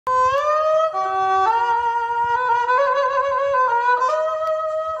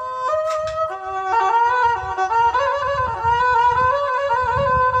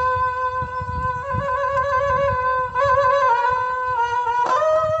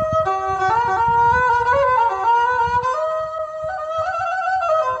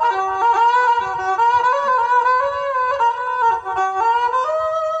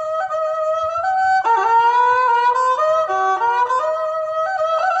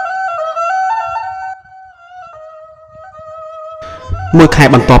មួយខែ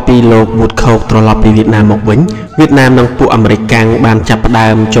បន្ទាប់ពីលោកវូដខូកត្រឡប់ពីវៀតណាមមកវិញវៀតណាមនិងពួកអាមេរិកកាំងបានចាប់ផ្ដើ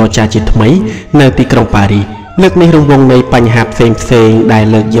មចរចាជាថ្មីនៅទីក្រុងប៉ារីសលើកនេះរង្វង់នៃបញ្ហាផ្សេងដែល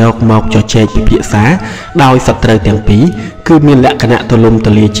លើកយកមកជជែកពិភាក្សាដោយសត្រូវទាំងពីរគឺមានលក្ខណៈទូលំ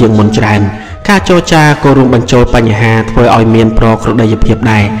ទូលាយជាងមុនច្រើនការចរចាក៏រួមបញ្ចូលបញ្ហាធ្វើឲ្យមានប្រក្រតីភាព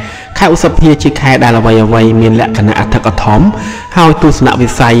ដែរខែឧសភាជាខែដែលអ្វីមានលក្ខណៈអធិកអធមហើយទស្សនវិ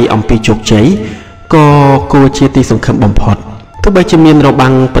ស័យអំពីជោគជ័យក៏គួរជាទីសង្ឃឹមបំផុតទោះបីជាមានរបាំ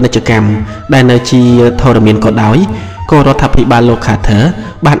ងពាណិជ្ជកម្មដែលនៅជាធរមានក៏ដោយក៏រដ្ឋាភិបាលលោក Carter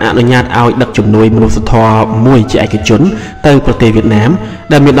បានអនុញ្ញាតឲ្យដឹកជំនួយមនុស្សធម៌មួយជាឯកជនទៅប្រទេសវៀតណាម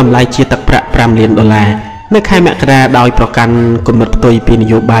ដែលមានតម្លៃជាទឹកប្រាក់$5 លាននៅខែមករាដោយប្រកាន់គំនិតផ្ទុយពីន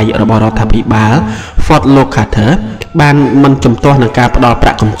យោបាយរបស់រដ្ឋាភិបាលFordលោក Carter បានមិនជំទាស់នឹងការផ្ដល់ប្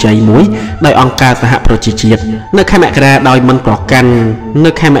រាក់កម្ចីមួយដោយអង្គការសហប្រជាជាតិនៅខែមករាដោយប្រកាន់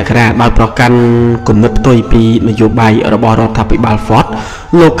គំនិតផ្ទុយពីនយោបាយរបស់រដ្ឋាភិបាលFord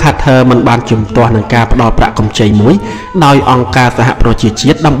លោក Carter មិនបានជំទាស់នឹងការផ្ដល់ប្រាក់កម្ចីមួយដោយអង្គការសហប្រជាជា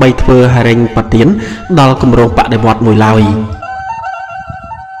តិដើម្បីធ្វើហិរញ្ញប្បទានដល់គម្រោងបដិវត្តន៍មួយឡើយ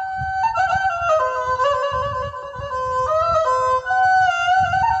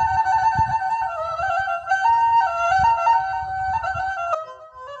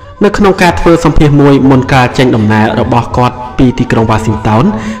នៅក្នុងការធ្វើសម្ភាសមួយមុនការចេញដំណើររបស់គាត់ពីទីក្រុងវ៉ាស៊ីនតោន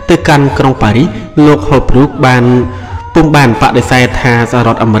ទៅកាន់ក្រុងប៉ារីសលោក Holbrooke ពុំបានបដិសេធថាសហរ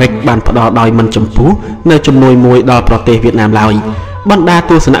ដ្ឋអាមេរិកបានផ្ដល់ដោយមិនចំពោះនៅជំនួយមួយដល់ប្រទេសវៀតណាមឡើយបណ្ដា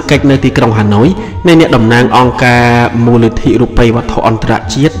ទស្សនកិច្ចនៅទីក្រុងហាណូយនៃអ្នកតំណាងអង្គការមូលនិធិរូបិយវត្ថុអន្តរ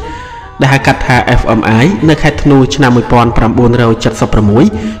ជាតិដែលហៅកាត់ថា FMI នៅខែធ្នូឆ្នាំ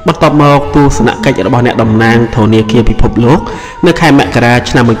1976បន្ទាប់មកទស្សនកិច្ចរបស់អ្នកតំណាងធនាគារពិភពលោកនៅខែមករា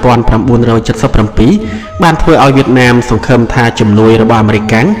ឆ្នាំ1977បានធ្វើឲ្យវៀតណាមសង្ឃឹមថាជំនួយរបស់អាមេរិ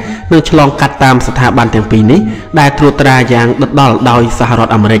កនឹងឆ្លងកាត់តាមស្ថាប័នទាំងពីរនេះដែលត្រួតត្រាយ៉ាងដិតដល់ដោយសហរដ្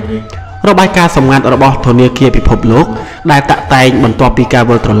ឋអាមេរិករបាយការណ៍សម្ងាត់របស់ធនាគារពិភពលោកដែលតាក់តែងបន្ទាប់ពីការ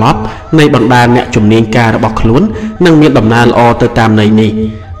វិលត្រឡប់នៃបណ្ដាអ្នកជំនាញការរបស់ខ្លួននឹងមានដំណើរល្អទៅតាមន័យនេះ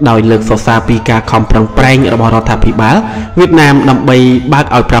ដោយលើកសរសើរពីការខំប្រឹងប្រែងរបស់រដ្ឋាភិបាលវៀតណាមដើម្បីបើក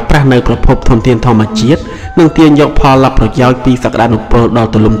ឲ្យប្រើប្រាស់នៅប្រភពធនធានធម្មជាតិនិងទាញយកផលលាភប្រយោជន៍ពីសក្តានុពលដ៏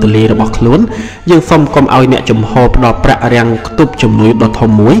ទូលំទូលាយរបស់ខ្លួនយើងសូមកុំឲ្យអ្នកចំហផ្ដល់ប្រាក់រាំងខ្ទប់ជំនួយដ៏ធំ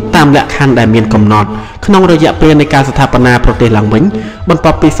មួយតាមលក្ខខណ្ឌដែលមានកំណត់ក្នុងរយៈពេលនៃការស្ថាបនាប្រទេសឡើងវិញបន្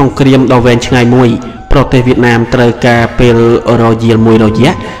ទាប់ពីសង្គ្រាមដ៏វែងឆ្ងាយមួយប្រទេសវៀតណាមត្រូវការពេលរយាលមួយរ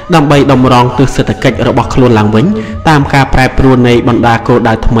យៈដើម្បីតម្រង់ទិសសេដ្ឋកិច្ចរបស់ខ្លួនឡើងវិញតាមការប្រែប្រួលនៃបណ្ដាគោល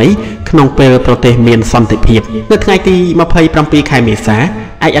ដៅថ្មីក្នុងពេលប្រទេសមានសន្តិភាពនៅថ្ងៃទី27ខែមេសា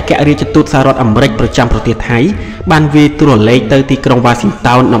ឯកអគ្គរដ្ឋទូតសហរដ្ឋអាមេរិកប្រចាំប្រទេសថៃបានវាយទូរលេខទៅទីក្រុងវ៉ាស៊ីន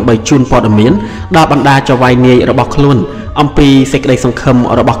តោនដើម្បីជូនព័ត៌មានដល់បណ្ដាចៅហ្វាយនាយរបស់ខ្លួនអំពីសេចក្តីសង្ឃឹម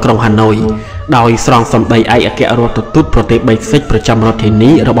របស់ក្រុងហាណូយដោយស្រង់សម្ដីឯកអគ្គរដ្ឋទូតប្រទេសបេសិកប្រចាំរដ្ឋធា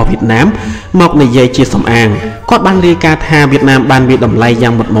នីរបស់វៀតណាមមកនិយាយជាសំអាងគាត់បានរាយការណ៍ថាវៀតណាមបានវាយតម្លៃយ៉ា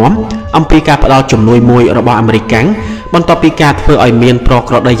ងមុតមាំអំពីការផ្ដល់ជំនួយមួយរបស់អាមេរិកបន្ទាប់ពីការធ្វើឲ្យមានប្រ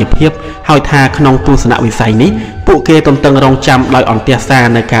ក្រតីភាពហើយថាក្នុងទស្សនវិស័យនេះពួកគេទន្ទឹងរង់ចាំដោយអន្ទះសារ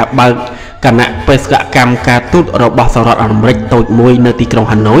នៅការបើកគណៈបេសកកម្មការទូតរបស់សហរដ្ឋអាមេរិកតូចមួយនៅទីក្រុង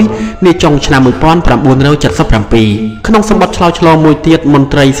ហាណូយនាចុងឆ្នាំ1977ក្នុងសម្បត្តិឆ្លើយឆ្លងមួយទៀតមន្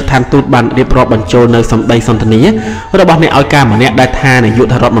ត្រីស្ថានទូតបានរៀបរាប់បញ្ចូលនៅសម្ដីសន្ទនារបស់អ្នកឲ្យការម្នាក់ដែលថានាយក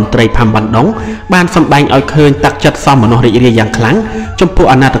រដ្ឋមន្ត្រីផាំបានដុងបានសម្ដែងឲ្យឃើញតាក់ចិត្តសមមនុស្សរីករាយយ៉ាងខ្លាំងចំពោះ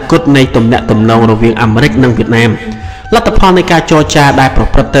អនាគតនៃទំនាក់ទំនងរវាងអាមេរិកនិងវៀតណាមលទ្ធផលនៃការចរចាដែលប្រ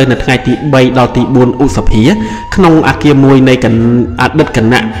ព្រឹត្តទៅនៅថ្ងៃទី3ដល់ទី4ឧសភាក្នុងអគារមួយនៃអតីតគ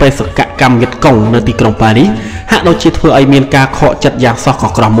ណៈបេសកកម្មវៀតកុងនៅទីក្រុងប៉ារីសហាក់ដូចជាធ្វើឲ្យមានការខកចិត្តយ៉ាងសោះក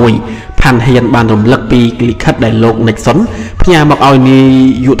ក្រោះមួយផាន់ហ៊ានបានរំលឹកពីលិខិតដែលលោក Nixon ផ្ញើមកឲ្យនា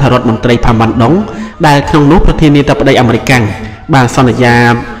យករដ្ឋមន្ត្រីផាំបានដុងដែលក្នុងនោះប្រធានាធិបតីអាមេរិកបានសន្យា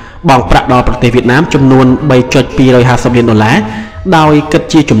បង់ប្រាក់ដល់ប្រទេសវៀតណាមចំនួន$3.250 លានដោយគិត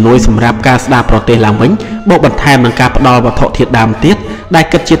ជាជំនួយសម្រាប់ការស្ដារប្រទេសឡើងវិញបូកបន្ថែមនឹងការផ្ដល់វត្ថុធាតុដើមទៀតដែល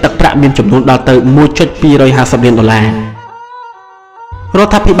គិតជាទឹកប្រាក់មានចំនួនដល់ទៅ$1.250 លានរ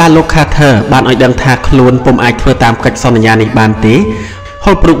ដ្ឋាភិបាលលោក Carter បានឲ្យដឹងថាខ្លួនពុំអាចធ្វើតាមកិច្ចសន្យានេះបានទេ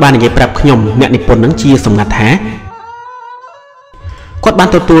Holbrookeបាននិយាយប្រាប់ខ្ញុំអ្នកនិពន្ធនឹងជាសម្ងាត់ថាគាត់បាន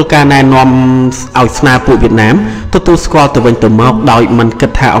ទទួលការណែនាំឲ្យស្នើពួកវៀតណាមទទួលស្គាល់ទៅវិញទៅមកដោយមិនគិ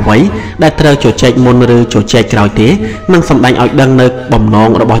តថាអ្វីដែលត្រូវជជែកមុនឬជជែកក្រោយទេនឹងសម្ដែងឲ្យដឹងនៅបំណង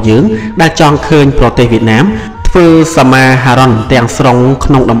របស់យើងដែលចង់ឃើញប្រទេសវៀតណាមធ្វើសមាហរណទាំងស្រុង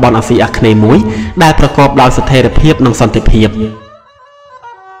ក្នុងតំបន់អាស៊ីអាគ្នេយ៍មួយដែលប្រកបដោយស្ថិរភាពនិងសន្តិភាព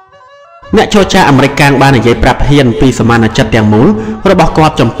អ្នកចរចាអាមេរិកកាំងបាននិយាយប្រាប់ហ៊ានពីសមានចិត្តទាំងមូលរបស់គា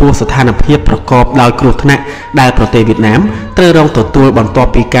ត់ចំពោះស្ថានភាពប្រកបដោយគ្រោះថ្នាក់ដែលប្រទេសវៀតណាមត្រូវរងទទួលបន្ទាប់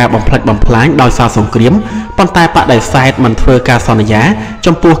ពីការបំផ្លិចបំផ្លាញដោយសារសង្គ្រាមប៉ុន្តែបដិសេធមិនធ្វើការសន្យា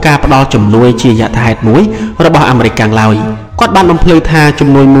ចំពោះការផ្ដល់ជំនួយជាយថាហេតុមួយរបស់អាមេរិកកាំងឡើយគាត់បានបំភ្លឺថាជំ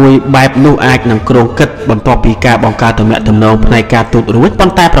នួយមួយបែបនោះអាចនឹងគ្រោងគិតបន្ទាប់ពីការបង្កើតទំនាក់ទំនងផ្នែកការទូតរួចប៉ុ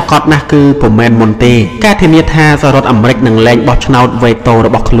ន្តែប្រកាសណាស់គឺពុំមែនមុនទេការធានាថាសហរដ្ឋអាមេរិកនឹងលែងបោះឆ្នោតវេតូរ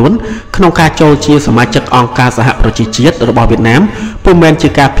បស់ខ្លួនក្នុងការចូលជាសមាជិកអង្គការសហប្រជាជាតិរបស់វៀតណាមពុំមែនជា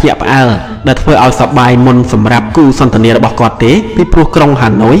ការភ្ញាក់ផ្អើលដែលធ្វើឲ្យសប្បាយមុនសម្រាប់គូសន្ទនារបស់គាត់ទេពីព្រោះក្រុងហា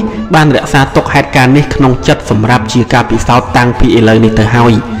ណូយបានរក្សាទុកហេតុការណ៍នេះក្នុងចិត្តសម្រាប់ជាការពិសោធន៍តាំងពីឥឡូវនេះទៅហើ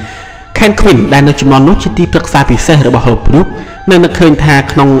យKen Quinn ដែលនៅចំនួននោះជាទីប្រឹក្សាពិសេសរបស់ Hope Group នៅនឹកឃើញថា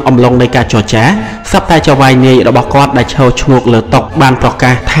ក្នុងអំឡុងនៃការចរចាសប្តាហ៍ចៅហ្វាយនាយរបស់គាត់ដែលឈរឈ្ងោកលើតុបានប្រ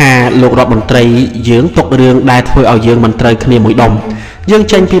កាសថាលោករដ្ឋមន្ត្រីយើងទុករឿងដែលធ្វើឲ្យយើងមិនត្រូវគ្នាមួយដុំយើង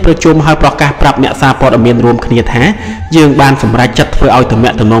ចេញពីប្រជុំហើយប្រកាសប្រាប់អ្នកសារព័ត៌មានរួមគ្នាថាយើងបានសម្រេចចិត្តធ្វើឲ្យទំនា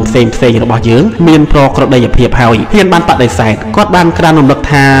ក់ទំនងផ្សេងៗរបស់យើងមានប្រក្រតីភាពហើយហ៊ានបានបដិសេធគាត់បានក្រានរំលឹក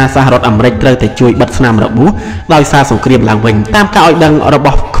ថាសហរដ្ឋអាមេរិកត្រូវតែជួយបិទស្នាមរបួសដោយសារសង្គ្រាមឡើងវិញតាមការឲ្យដឹងរប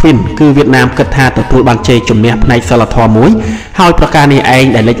ស់ Quinn គឺវៀតណាមគិតថាទទួលបានជ័យជំនះផ្នែកសិលធម៌មួយហើយប្រការនេះឯង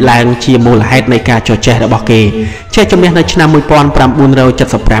ដែលលេចឡើងជាមូលហេតុនៃការជជែករបស់គេជ័យជំនះនៅឆ្នាំ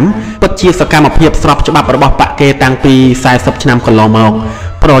1975ពិតជាសកម្មភាពស្របច្បាប់របស់បកគេតាំងពី40ឆ្នាំកន្លងមក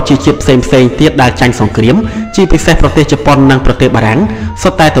ប្រជាជាតិផ្សេងៗទៀតដែលចាញ់សង្គ្រាមជាពិសេសប្រទេសជប៉ុននិងប្រទេសបារាំងសុ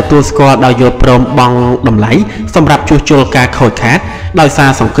ទ្ធតែទទួលស្គាល់ដោយយល់ព្រមបង់តម្លៃសម្រាប់ជួសជុលការខូចខាតដោយសារ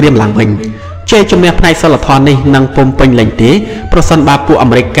សង្គ្រាមឡើងវិញជ័យជំនះផ្នែកសិលធម៌នេះនឹងពុំពេញលេញទេប្រសិនបើពួកអា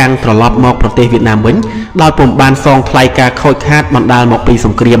មេរិកកាំងត្រឡប់មកប្រទេសវៀតណាមវិញដោយពុំបានសងថ្លៃការខូចខាតបណ្ដាលមកពីស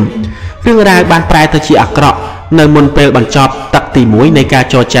ង្គ្រាមរឿងរ៉ាវបានប្រែទៅជាអាក្រក់នៅមុនពេលបញ្ចប់ទឹកទី1នៃការ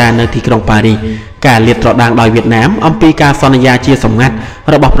ចរចានៅទីក្រុងប៉ារីសការលាតត្រដាងដោយវៀតណាមអំពីការសន្យាជាសម្ងាត់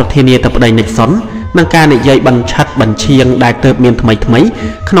របស់ប្រធានាធិបតីនិកសុននិងការនិយាយបញ្ឆិតបញ្ឈៀងដែលទើបមានថ្មី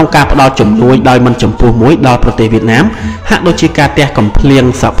ក្នុងការផ្ដល់ជំនួយដោយមិនចំពោះមួយដល់ប្រទេសវៀតណាមហាក់ដូចជាការទះកំភ្លៀង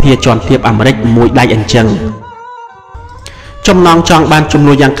សភាជាន់ទាបអាមេរិកមួយដៃអញ្ចឹងចំណងចង់បានជំ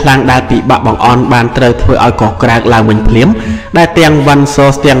នួយយ៉ាងខ្លាំងដែលពិបាកបង្អន់បានត្រូវធ្វើឲ្យកក្រើកឡើងវិញភ្លាមដែលទាំងវ៉ាន់សូ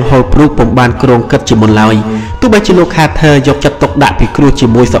សទាំងហូលព្រូពុំបានគ្រោងគិតជាមុនឡើយទោះបីជាលោកខាថឺយកចិត្តទុកដាក់ពិគ្រោះជា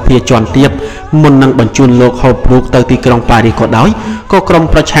មួយសភាជាន់ទាបមុននឹងបញ្ជូនលោកហូលព្រូទៅទីក្រុងប៉ារីសក៏ដោយក៏ក្រុម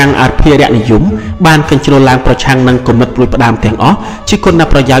ប្រឆាំងអភិរក្សនិយមបានកញ្ជ្រោលឡើងប្រឆាំងនឹងគំនិតព្រួយផ្ដាមទាំងអស់ជាគុណ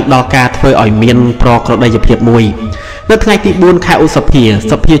ប្រយោជន៍ដល់ការធ្វើឲ្យមានប្រក្រតីភាពមួយនៅថ្ងៃទី4ខែឧសភា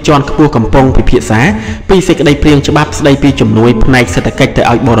សភាជាន់ខ្ពស់កំពុងពិភាក្សាពីសេចក្តីព្រាងច្បាប់ស្តីពីជំនួយផ្នែកសេដ្ឋកិច្ចទៅ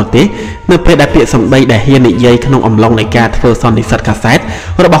ឲ្យបរទេសនៅពេលដែលពាក្យសម្ដីដែលហ៊ាននិយាយក្នុងអំឡុងនៃការធ្វើសន្និសីទកាសែត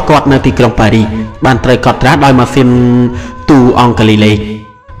របស់គាត់នៅទីក្រុងប៉ារីសបានត្រូវកត់ត្រាដោយម៉ាស៊ីនទូអង់គ្លេសលេខ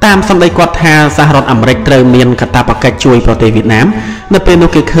តាមសម្ដីគាត់ថាសហរដ្ឋអាមេរិកត្រូវមានកាតព្វកិច្ចជួយប្រទេសវៀតណាមនៅពេលនោះ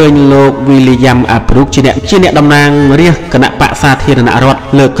គេឃើញលោក William Approve ជាអ្នកតំណាងរាស្ត្រគណៈបក្សសាធារណរដ្ឋ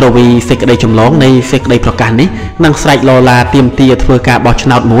លើកក្រវីសេចក្តីចម្លងនៃសេចក្តីប្រកាសនេះនិងស្រែកឡឡាទាមទារធ្វើការបោះឆ្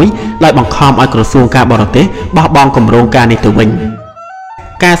នោតមួយដោយបង្ខំឲ្យក្រសួងការបរទេសបោះបង់គម្រោងការនេះទៅវិញ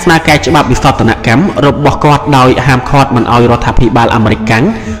ការស្នើកែច្បាប់វិសោធនកម្មរបស់គាត់ដោយហាមឃាត់មិនឲ្យរដ្ឋាភិបាលអាមេរិកកាំង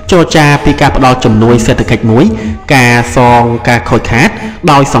ចរចាពីការផ្តល់ជំនួយសេដ្ឋកិច្ចមួយការសងការខូចខាត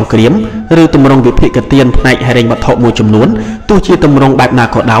ដោយសង្គ្រាមឬទម្រង់វិភាគទានផ្នែកហិរញ្ញវត្ថុមួយចំនួនទោះជាទម្រង់បែបណា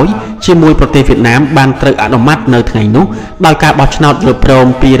ក៏ដោយជាមួយប្រទេសវៀតណាមបានត្រូវអនុម័តនៅថ្ងៃនោះដោយការបោះឆ្នោតលើព្រម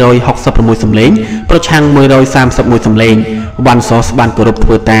266សំឡេងប្រឆាំង131សំឡេងវ៉ាន់សូសបានគោរពធ្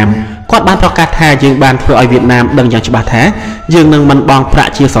វើតាមគាត់បានប្រកាសថាយើងបានធ្វើឲ្យវៀតណាមដឹងយ៉ាងច្បាស់ថាយើងនឹងមិនបង់ប្រា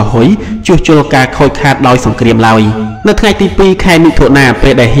ក់ជាសហុយជួសជុលការខូចខាតដោយសង្គ្រាមឡើយនៅថ្ងៃទី2ខែមិថុនាពេ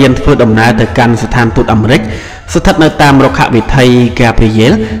លដែលហ៊ានធ្វើដំណើរទៅកាន់ស្ថានទូតអាមេរិកស្ថិតនៅតាមរុក្ខវិថី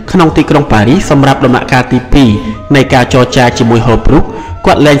Gabriel ក្នុងទីក្រុងប៉ារីសសម្រាប់ដំណាក់កាលទី2នៃការចរចាជាមួយ Hope Group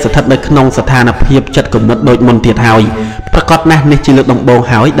គាត់លែងស្ថិតនៅក្នុងស្ថានភាពចិត្តគំនិតដូចមុនទៀតហើយប្រកាសណាស់នេះជាលើកដំបូង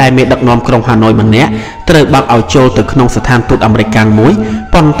ហើយដែលមេដឹកនាំក្រុងហាណូយម្នាក់ត្រូវបាត់ឲ្យចូលទៅក្នុងស្ថានទូតអាមេរិកកាំងមួយ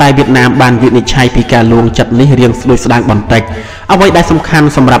ប៉ុន្តែវៀតណាមបានវិនិច្ឆ័យពីការលួងចិត្តនេះរៀងស្ដួយស្ដាងបន្តិចអ្វីដែលសំខាន់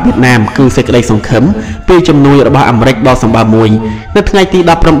សម្រាប់វៀតណាមគឺសេចក្តីសង្ឃឹមពីជំនួយរបស់អាមេរិកដ៏សម្បើមមួយនៅថ្ងៃទី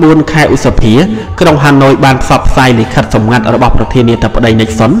19ខែឧសភាក្រុងហាណូយបានផ្សព្វផ្សាយលិខិតសម្ងាត់របស់ប្រធានាធិបតីនិក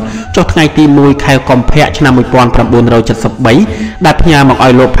សុនចុះថ្ងៃទី1ខែកុម្ភៈឆ្នាំ1973ដែលផ្ញើមកឲ្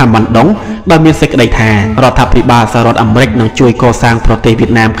យលោកផាំវ៉ាន់ដុងដោយមានសេចក្តីថារដ្ឋាភិបាលសហរដ្ឋអាមេរិកនឹងជួយកសាងប្រទេសវៀត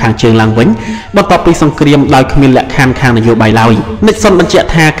ណាមខាងជើងឡើងវិញបន្ទាប់ពីសង្គ្រាមដោយគ្មានលក្ខខណ្ឌខាងនយោបាយឡើយនិកសុនបញ្ជាក់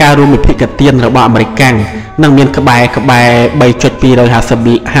ថាការរួមវិភាគទានរបស់អាមេរិកកាំងនឹងមានក្បែរ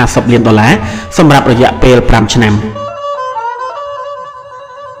3.250 លានដុល្លារសម្រាប់រយៈពេល5ឆ្នាំ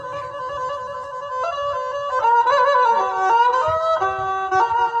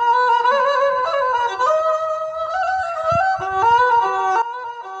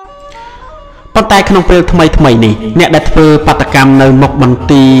ប៉ុន្តែក្នុងពេលថ្មីនេះអ្នកដែលធ្វើបាតកម្មនៅមុខមន្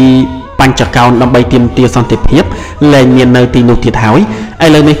ទីរបញ្ចកោណដើម្បីទាមទារសន្តិភាពលែងមាននៅទីនោះទៀតហើយឥ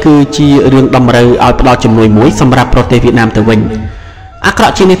ឡូវនេះគឺជារឿងតម្រូវឲ្យផ្ដល់ជំនួយមួយសម្រាប់ប្រទេសវៀតណាមទៅវិញអាក្រ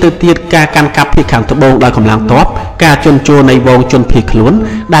ក់ជាងនេះទៅទៀតការកាន់កាប់ភាគខាងត្បូងដោយកម្លាំងទ័ពការជន់ជោរនៃវងជនភៀសខ្លួន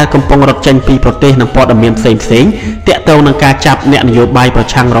ដែលកំពុងរត់ចេញពីប្រទេសនិងព័ត៌មានផ្សេងតាក់ទងនឹងការចាប់អ្នកនយោបាយប្រ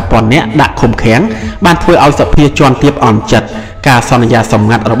ឆាំងរាប់ពាន់នាក់ដាក់ឃុំឃាំងបានធ្វើឲ្យសភាជាន់ទាបអន់ចិត្តការសន្យាសម្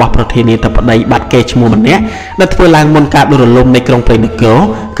ងាត់របស់ប្រធានាធិបតីបាត់គេឈ្មោះម្នាក់ដែលធ្វើឡើងមុនការដួលរលំនៃក្រុងព្រៃនគរ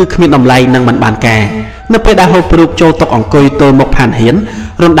គឺគ្មានតម្លៃនិងមិនបានការនៅពេលដែលហូបព្រូកចូលតុអង្គុយទល់មុខផានហ៊ាន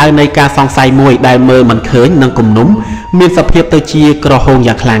រំដៅនៃការសង្ស័យមួយដែលមើលមិនឃើញនិងគំនុំមានសភាពទៅជាក្រហម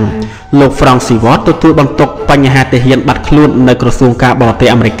យ៉ាងខ្លាំងលោក Frank Sivot ទទួលបន្ទុកបញ្ហាទាហានបាត់ខ្លួននៅក្រសួងការបរទេស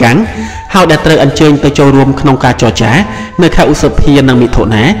អាមេរិកហើយដែលត្រូវអញ្ជើញទៅចូលរួមក្នុងការចរចានៅខែឧសភានិងមិថុ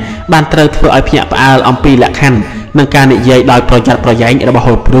នាបានត្រូវធ្វើឲ្យភ្ញាក់ផ្អើលអំពីលក្ខខណ្ឌនិងការនិយាយដោយប្រយ័ត្នប្រយែងរបស់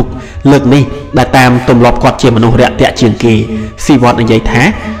ហូបព្រូកលើកនេះដែលតាមទម្លាប់គាត់ជាមនុស្សរាក់ទាក់ជាងគេ Sivot និយាយថា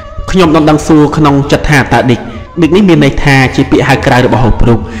ខ្ញុំដណ្ដឹងសួរក្នុងចិត្តថាតើឌិកនេះមានន័យថាជាពាក្យហៅក្រៅរបស់ហូបព្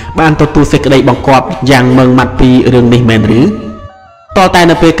រូកបានទទួលសេចក្តីបង្គាប់យ៉ាងម៉ឺងម៉ាត់ពីរឿងនេះមែនឬតតែ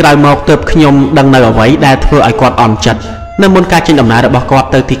នៅពេលក្រោយមកទើបខ្ញុំដឹងនៅអ្វីដែលធ្វើឲ្យគាត់អន់ចិត្តនៅមុនការចេញដំណើររបស់គាត់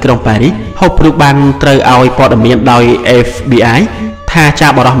ទៅទីក្រុងប៉ារីសហូបព្រូកបានត្រូវឲ្យព័ត៌មានដោយ FBI ថាចា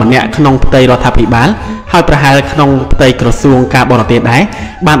បរិសម្នាក់ក្នុងផ្ទៃរដ្ឋាភិបាលហើយប្រហែលក្នុងផ្ទៃក្រសួងការបរទេសដែរ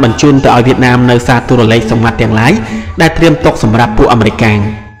បានបញ្ជូនទៅឲ្យវៀតណាមនៅសារទូរលេខសម្ងាត់ទាំងឡាយដែលត្រៀមទុកសម្រាប់ពួកអាមេរិក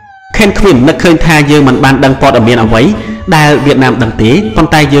ខេនខ្វីននឹកឃើញថាយើងមិនបានដឹងព័ត៌មានអ្វីដែលវៀតណាមដឹងទេប៉ុន្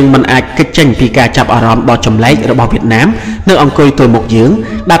តែយើងមិនអាចគេចចេញពីការចាប់អារម្មណ៍ដ៏ចម្លែករបស់វៀតណាមនៅអង្គុយទល់មុខយើង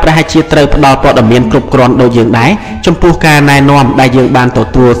ដែលប្រហែលជាត្រូវផ្ដល់ព័ត៌មានគ្រប់គ្រាន់ដូចយើងដែរចំពោះការណែនាំដែលយើងបានទ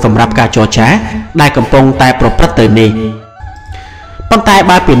ទួលសម្រាប់ការចរចាដែលកំពុងតែប្រព្រឹត្តទៅនេះប៉ុន្តែ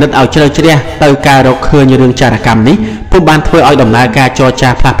បើពិនិត្យឲ្យជ្រៅជ្រះទៅការរកឃើញរឿងចារកម្មនេះពុំបានធ្វើឲ្យដំណើរការចរចា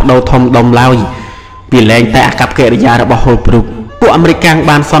ផ្លាស់ប្ដូរធំដុំឡើយពីលែងតែអាកប្បកិរិយារបស់ហូលព្រូកពួកអាមេរិក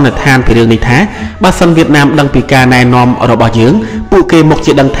បានសន្និដ្ឋានពីរឿងនេះថាបើសិនវៀតណាមដឹងពីការណែនាំរបស់យើងពួកគេមុខ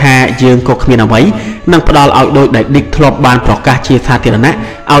ជាដឹងថាយើងក៏គ្មានអ្វីនឹងផ្ដល់ឲ្យដូចដែលឌិកធ្លាប់បានប្រកាសជាសាធារណៈ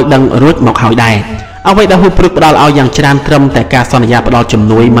ឲ្យដឹងរួចមកហើយដែរអ្វីដែលហូព្រឹកផ្ដល់ឲ្យយ៉ាងច្រើនត្រឹមតែការសន្យាផ្ដល់ជំ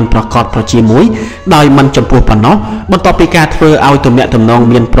នួយមិនប្រកបប្រជាមួយដោយមិនចំពោះប៉ុណ្ណោះបន្ទាប់ពីការធ្វើឲ្យទំនាក់ទំនង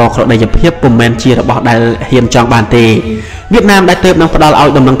មានប្រក្រតីភាពពុំមែនជារបស់ដែលហ៊ានចង់បានទេវៀតណាមដែលទើបនឹងផ្ដល់ឲ្យ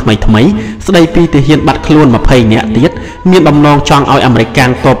ដំណឹងថ្មីស្ដីពីទាហានបាត់ខ្លួន20នាក់ទៀតមានបំណងចង់ឲ្យអាមេរិក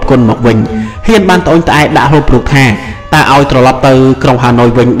តបគុណមកវិញហ៊ានបានត្អូញត្អែដាក់ហូព្រឹកថាតើឲ្យត្រឡប់ទៅក្រុងហាណូយ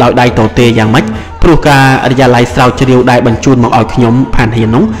វិញដោយដៃទទេយ៉ាងម៉េចព្រោះការរិយាល័យស្រាវជ្រាវដែលបញ្ជូនមកឲ្យខ្ញុំផានហ៊ាន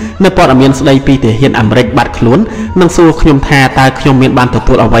នោះនៅព័ត៌មានស្ដីពីទាហានអាមេរិកបាត់ខ្លួននឹងសួរខ្ញុំថាតើខ្ញុំមានបានទ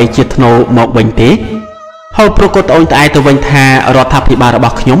ទួលអ្វីជាថ្នូរមកវិញទេហើយប្រកបត្អូញត្អែទៅវិញថារដ្ឋាភិបាលរប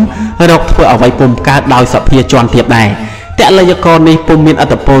ស់ខ្ញុំរកធ្វើអ្វីពុំកើតដោយសភាជាន់ទាបដែរតលយករនេះពុំមានអ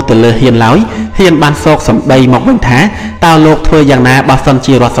ត្តពលទៅលើហ៊ានឡើយហ៊ានបានសោកសម្ដីមកវិញថាតើលោកធ្វើយ៉ាងណាបើសិន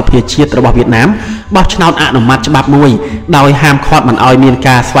ជារដ្ឋសភាជាតិរបស់វៀតណាមបោះឆ្នោតអនុម័តច្បាប់មួយដោយហាមឃាត់មិនឲ្យមាន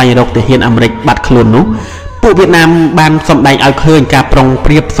ការស្វែងរកទាហានអាមេរិកបាត់ខ្លួននោះពួកវៀតណាមបានសម្ដែងឲ្យឃើញការប្រុង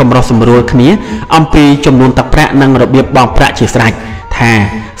ប្រៀបសម្រុះសម្រួលគ្នាអំពីចំនួនទឹកប្រាក់និងរបៀបបង់ប្រាក់ជាស្រេចថា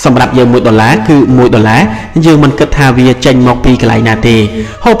សម្រាប់យើង$1គឺ$1យើងមិនគិតថាវាចេញមកពីកន្លែងណាទេ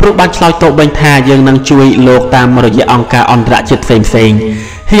ហូបព្រោះបានឆ្លើយតបវិញថាយើងនឹងជួយលោកតាមរយៈអង្គការអន្តរជាតិផ្សេង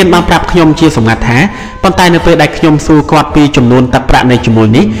ហ៊ានបានប្រាប់ខ្ញុំជាសម្ងាត់ថាប៉ុន្តែនៅពេលដែលខ្ញុំសួរគាត់ពីចំនួនទឹកប្រាក់នៃជំនួយ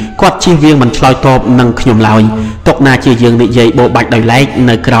នេះគាត់ជៀសវាងមិនឆ្លើយតបនឹងខ្ញុំឡើយទុកណាជាយើងនិយាយបោបាច់ដោយឡែក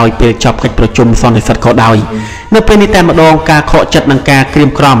នៅក្រោយពេលចប់កិច្ចប្រជុំសន្និសីទក៏ដោយនៅពេលនេះតែម្ដងការខកចិត្តនិងការក្រៀម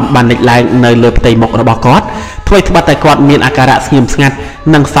ក្រំបានលេចឡើងនៅលើផ្ទៃមុខរបស់គាត់ធ្វើឲ្យត្បិតតែគាត់មានអាការៈស្ងៀមស្ងាត់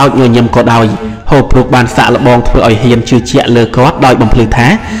និងសោកញញឹមក៏ដោយហូបព្រុកបានសាក់លបងធ្វើឲ្យហ៊ានជឿជាក់លើគាត់ដោយបំភ្លឺថា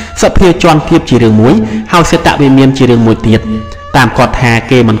សភាជាន់ទាបជារឿងមួយហើយសេតវិមានជារឿងមួយទៀតតាមគាត់ថា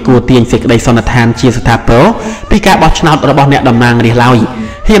គេមិនគួរទាញសេចក្តីសន្និដ្ឋានជាស្ថាពរពីការបោះឆ្នោតរបស់អ្នកតំណាងរាស្ត្រឡើយ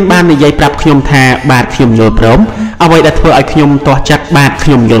ហ៊ានបាននិយាយប្រាប់ខ្ញុំថាបាទខ្ញុំយល់ព្រមអ្វីដែលធ្វើឲ្យខ្ញុំទាស់ចិត្តបាទខ្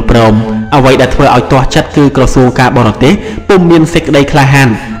ញុំយល់ព្រមអ្វីដែលធ្វើឲ្យទាស់ចិត្តគឺក្រសួងការបរទេសពុំមានសេចក្តីក្លាហាន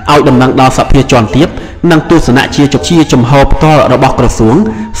ឲ្យដំណឹងដល់សភាជាន់ទាបនិងទស្សនៈជាចំហផ្ទាល់របស់ក្រសួង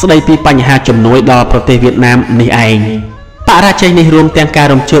ស្ដីពីបញ្ហាជំនួយដល់ប្រទេសវៀតណាមនេះឯងបរាជ័យនេះរួមទាំងការ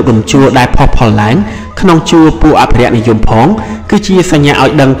រំជើបរំជួលដែលផុសផុលឡើងក្នុងជួរពួកអភិរក្សនិយមផងគឺជាសញ្ញាឲ្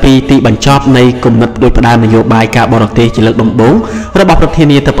យដឹងពីទីបញ្ចប់នៃគំនិតដោយផ្ដាល់នយោបាយការបរទេសជាលើកដំបូងរបស់ប្រធា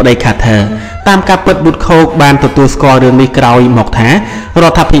នាធិបតី Carter តាមការពិតប៊ូតខូកបានទទួលស្គាល់រឿងនេះក្រោយមកថារ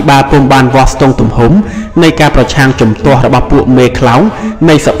ដ្ឋាភិបាលពុំបានវាស់ស្ទង់ទំហំនៃការប្រឆាំងជំទាស់របស់ពួកមេខ្លោង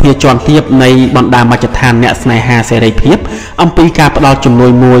នៃសភាជាន់ទាបនៃបណ្ដាមជ្ឈដ្ឋានអ្នកស្នេហាសេរីភាពអំពីការផ្ដល់ជំនួ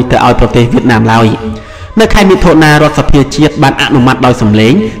យមួយទៅឲ្យប្រទេសវៀតណាមឡើយនៅខែមិថុនារដ្ឋសភាជាតិបានអនុម័តដោយសម្លេ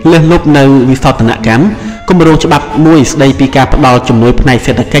ងលើសលប់នៅវិសោធនកម្មក គម្រោងច្បាប់មួយស្ដីពីការផ្ដល់ជំនួយផ្នែក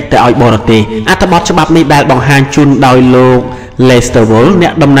សេដ្ឋកិច្ចទៅឲ្យបរទេសអត្ថបទច្បាប់នេះដែលបង្ហាញជូនដោយលោក Lester Wall អ្ន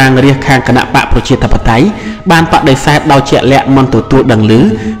កតំណាងរាស្ត្រខាងគណៈបកប្រជាធិបតេយ្យបានបដិសេធដោយជាក់លាក់មិនទទួលដឹងឮ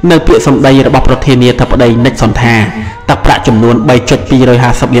នៅពាក្យសម្ដីរបស់ប្រធានាធិបតី Nixon ថាទឹកប្រាក់ចំនួន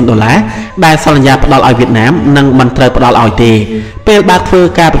 $3.250 លានដែលសន្យាផ្ដល់ឲ្យវៀតណាមនឹងមិនត្រូវផ្ដល់ឲ្យទេពេលបានធ្វើ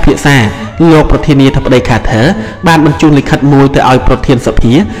ការពិភាក្សាលោកប្រធានាធិបតី Carter បានបញ្ជូនលិខិតមួយទៅឲ្យប្រធានស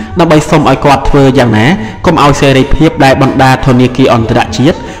ភាដើម្បីសុំឲ្យគាត់ធ្វើយ៉ាងណាកុំឲ្យសេរីភាពដែលបណ្ដាធនាគារអន្តរជា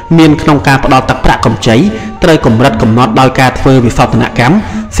តិមានក្នុងការផ្ដល់ទឹកប្រាក់កម្ចីត្រូវកម្រិតកំណត់ដោយការធ្វើវិសោធនកម្ម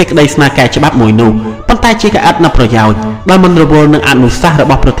សេចក្តីស្នើកែច្បាប់មួយនោះប៉ុន្តែជាការអត់នៅប្រយោជន៍ដោយមិនរវល់នឹងអនុសាសន៍រ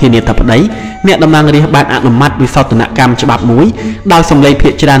បស់ប្រធានាធិបតីអ្នកតំណាងរាស្ត្របានអនុម័តវិសោធនកម្មច្បាប់មួយដោយសម្លេងភា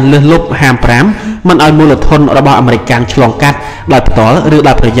គច្រើនលើសលប់ហាម5មិនឲ្យមូលធនរបស់អាមេរិកឆ្លងកាត់ដោយផ្ទាល់ឬ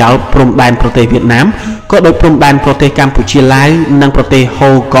ដោយប្រយោលព្រំដែនប្រទេសវៀតណាមក៏ដោយព្រំដែនប្រទេសកម្ពុជាឡាវនិងប្រទេសហូ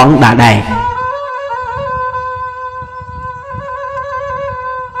កុងដែរ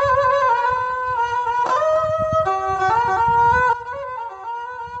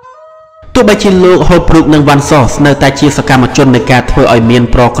ទោះបីជាលោក Holbrook និង Van Soest នៅតែជាសកម្មជននៃការធ្វើឲ្យមាន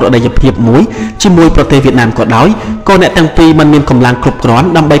ប្រក្រតីភាពមួយជាមួយប្រទេសវៀតណាមក៏ដោយក៏អ្នកទាំងពីរមិនមានកម្លាំងគ្រប់គ្រាន់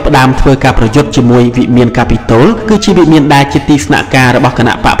ដើម្បីផ្ដាំធ្វើការប្រយុទ្ធជាមួយវិមានកាពីតូលគឺជាវិមានដែលជាទីស្នាក់ការរបស់គ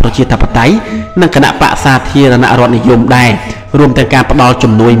ណៈបកប្រជាធិបតេយ្យនិងគណៈបកសាធារណរដ្ឋនិយមដែររួមទាំងការផ្ដល់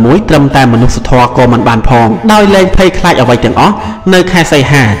ជំនួយមួយត្រឹមតែមនុស្សធម៌ក៏មិនបានផងដោយលែងភ័យខ្លាចអ្វីទាំងអស់នៅខែសី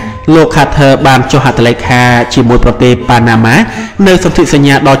ហាលោក Carter បានចុះហត្ថលេខាជាមួយប្រទេសប៉ាណាម៉ានៅសន្ធិសញ្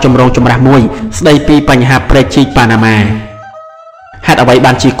ញាដ៏ចម្រូងចម្រាសមួយស្ដីពីបញ្ហាព្រែកជីកប៉ាណាម៉ាហេតុអ្វី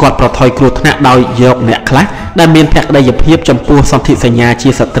បានជាគាត់ប្រថុយគ្រោះថ្នាក់ដោយយកអ្នកខ្លះដែលមានភក្តីភាពចំពោះសន្ធិសញ្ញាជា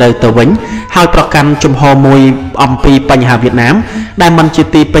សត្រូវទៅវិញហើយប្រកាន់ជំហរមួយអំពីបញ្ហាវៀតណាមដែលមិនជា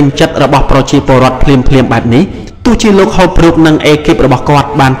ទីពេញចិត្តរបស់ប្រជាពលរដ្ឋភ្លាមៗបែបនេះទោះជាលោក Holbrook និងអេគីបរបស់គាត់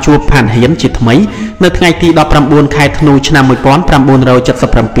បានជួបផានហ៊ានជាថ្មីនៅថ្ងៃទី19ខែធ្នូឆ្នាំ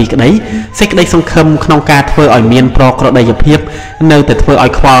1977ក្តីសេចក្តីសង្ឃឹមក្នុងការធ្វើឲ្យមានប្រក្រតីភាពនៅតែធ្វើឲ្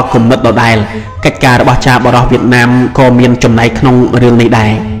យខ្វល់គំនិតដដែលកិច្ចការរបស់ចាបរោះវៀតណាមក៏មានចំណែកក្នុងរឿងនេះដែ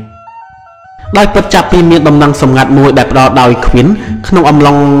រដោយពិតចាប់ពីមានដំណឹងសម្ងាត់មួយដែលផ្ដល់ដោយ Queen ក្នុងអំ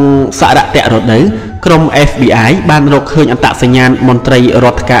ឡុងសារៈរដូវក្រុម FBI បានរកឃើញអត្តសញ្ញាណមន្ត្រីរ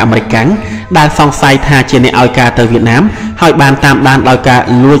ដ្ឋការអាមេរិកដែលសង្ស័យថាជាអ្នកឲ្យការទៅវៀតណាមហើយបានតាមដានដោយការ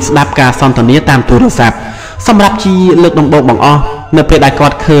លួចស្ដាប់ការសន្ទនាតាមទូរស័ព្ទសម្រាប់ជាលើកដំបូងបង្អស់នៅពេលដែលគា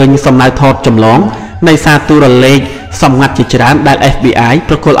ត់ឃើញសំណៅថតចម្លងនៃសារទូរលេខសម្ងាត់ជាច្រើនដែល FBI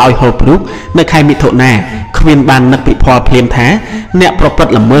ប្រគល់ឲ្យ Holbrook នៅខែមិថុនាគ្មានបាននឹកពិភ័យភ្លាមថាអ្នកប្រព្រឹត្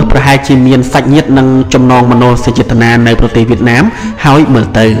តល្មើសប្រហែលជាមានសាច់ញាតិនិងចំណងមនោសញ្ចេតនានៅប្រទេសវៀតណាមហើយមើល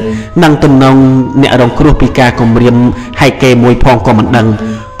ទៅនឹងទំនងអ្នករងគ្រោះពីការគំរាមហែកគេមួយផងក៏មិនដឹង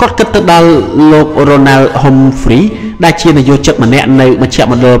គាត់គិតទៅដល់លោក Ronald Humphrey ដែលជានាយកចិត្តម្នាក់នៅមជ្ឈ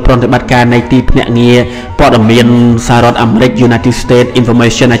មណ្ឌលប្រតិបត្តិការនៃទីភ្នាក់ងារព័ត៌មានសហរដ្ឋអាមេរិក United States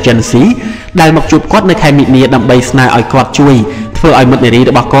Information Agency ដែលមកជួបគាត់នៅខែមិនិនាដើម្បីស្នើឲ្យគាត់ជួយធ្វើឲ្យមិត្តនារី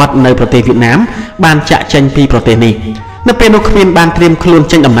របស់គាត់នៅប្រទេសវៀតណាមបានចាក់ចេញពីប្រទេសនេះនៅពេលនោះគ្មានបានត្រៀមខ្លួន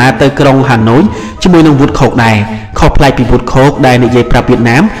ចេញដំណើរទៅក្រុងហាណូយជាមួយនឹងវូដខូកដែរខុសប្លែកពីវូដខូកដែលនិយាយប្រាប់វៀត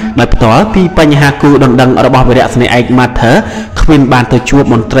ណាមដោយផ្ទាល់ពីបញ្ហាគូដណ្ដឹងរបស់វីរៈស្នេហ៍ឯក Matter គ្មានបានទៅជួប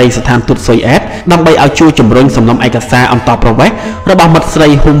មន្ត្រីស្ថានទូតស៊ុយអែតដើម្បីឲ្យជួយជំរុញសំណុំឯកសារអន្តរប្រវេសន៍របស់មិត្តស្រី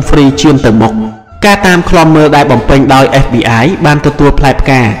Humphrey ជឿនទៅមុខការតាមឃ្លាំមើលដែលបំពេញដោយ FBI បានទទួលផ្លែផ្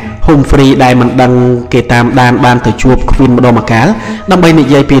កា Humphrey ដែលមិនដឹងគេតាមដានបានទៅជួប Queen ម្ដងម្កាលដើម្បីនិ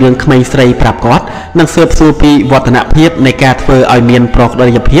យាយពីរឿងក្មេងស្រីប្រាប់គាត់និងស៊ើបសួរពីវឌ្ឍនភាពនៃការធ្វើឲ្យមានប្រក្រ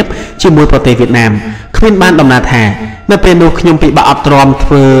តីភាពជាមួយប្រទេសវៀតណាម Queen បានដំណើរថានៅពេលនោះខ្ញុំពិបាកអត់ទ្រាំធ្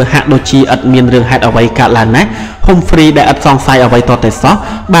វើហាក់ដូចជាឥតមានរឿងហេតុអ្វីកើតឡើងណា Humphrey ដែលឥតសង្ស័យអ្វីតតែសោះ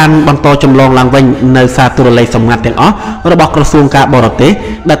បានបន្តចម្លងឡើងវិញនៅសារទូរលេខសម្ងាត់ទាំងអស់របស់ក្រសួងការបរទេស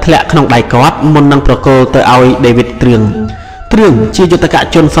ដែលធ្លាក់ក្នុងដៃគាត់មុននឹងប្រគល់ទៅឲ្យ David ទ្រឿងជាយុទ្ធក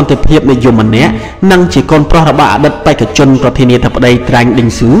ជនសន្តិភាពនិយមម្នាក់និងជាកូនប្រុសរបស់អតីតបេក្ខជនប្រធានាធិបតីត្រាញ់ឌីង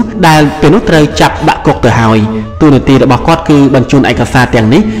ស៊ូដែលពេលនោះត្រូវចាប់ដាក់គុកទៅហើយទូនាទីរបស់គាត់គឺបញ្ជូនឯកសារទាំង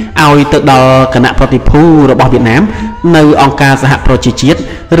នេះឲ្យទៅដល់គណៈប្រតិភូរបស់វៀតណាមនៅអង្គការសហប្រជាជាតិ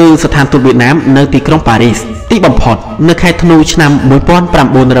ឬស្ថានទូតវៀតណាមនៅទីក្រុងប៉ារីសទីបំផុតនៅខែធ្នូឆ្នាំ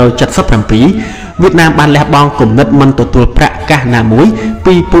1977វៀតណាមបានលះបង់គំនិតមិនទទួលប្រាក់កាសណាមួយ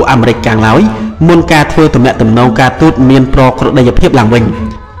ពីពួកអាមេរិកកាំងឡើយមុនការធ្វើទំនាក់ទំនងការទូតមានប្រក្រតីភាពឡើងវិញ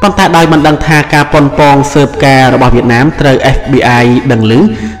ប៉ុន្តែដោយមិនដឹងថាការប៉ុនប៉ងស៊ើបការរបស់វៀតណាមត្រូវ FBI ដឹងឮ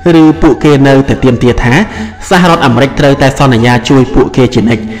ឬពួកគេនៅតែទាមទារថាសហរដ្ឋអាមេរិកត្រូវតែសន្យាជួយពួកគេជា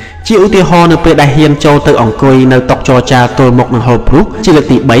និច្ចជាឧទាហរណ៍នៅពេលដែលហ៊ានចូលទៅអង្គុយនៅតុចរចាទល់មុខនឹង Hall Brook ជាលើក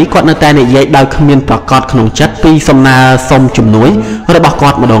ទី3គាត់នៅតែនិយាយដោយគ្មានប្រកាសក្នុងចិត្តពីសំណើសុំជំនួយរបស់គា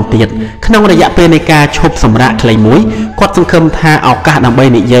ត់ម្ដងទៀតក្នុងរយៈពេលនៃការឈប់សម្រាកខ្លីមួយគាត់សង្ឃឹមថាឱកាសដើម្បី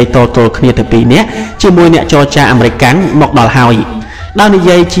និយាយទល់គ្នាទៅ2នាក់ជាមួយអ្នកចរចាអាមេរិកមកដល់ហើយដោយនិ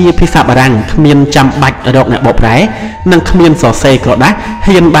យាយជាភាសាបារាំងគ្មានចាំបាច់រកអ្នកបកប្រែនិងគ្មានសរសេរក្រដាស់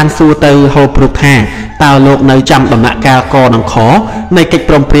ហ៊ានបានសួរទៅ Hall Brook ថាតើលោកនៅចាំដំណាក់កាលកនិងខនៃកិច្ច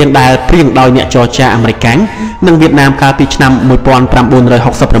ព្រមព្រៀងដែលព្រៀងដោយអ្នកចរចាអាមេរិកនិងវៀតណាមកាលពីឆ្នាំ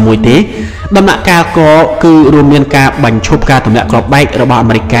1966ទេដំណាក់កាលកគឺរួមមានការបញ្ឈប់ការទម្លាក់គ្រាប់បែករបស់អា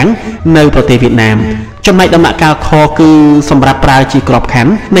មេរិកនៅប្រទេសវៀតណាមចំណែកដំណាក់កាលខគឺសម្រាប់ប្រើជាក្របខ័ណ្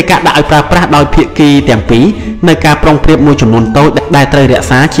ឌនៃការដាក់ឲ្យប្រើប្រាស់ដោយភាគីទាំងពីរនៅការប្រុងប្រៀបមួយចំនួនតូចដែលត្រូវរក្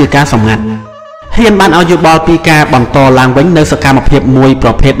សាជាការសម្ងាត់ហ៊ានបានឲ្យយោបល់ពីការបន្តឡើងវិញនៅសកម្មភាពមួយប្រ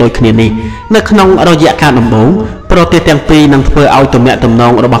ភេទដូចគ្នានេះនៅក្នុងរយៈកាលដំបូងប្រទេសទាំងពីរនឹងធ្វើឲ្យទំនាក់ទំន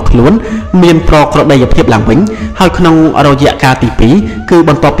ងរបស់ខ្លួនមានប្រក្រតីភាពឡើងវិញហើយក្នុងរយៈកាលទី2គឺប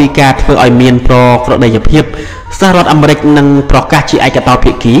ន្ទាប់ពីការធ្វើឲ្យមានប្រក្រតីភាពសហរដ្ឋអាមេរិកនឹងប្រកាសជាឯកតោ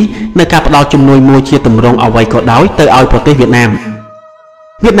ភាគីនៅការផ្តល់ជំនួយមួយជាទម្រង់អ្វីក៏ដោយទៅឲ្យប្រទេសវៀតណាម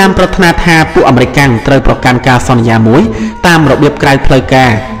ប្រាថ្នាថាពួកអាមេរិកត្រូវប្រកាន់ការសន្យាមួយតាមរបៀបក្រៅផ្លូវការ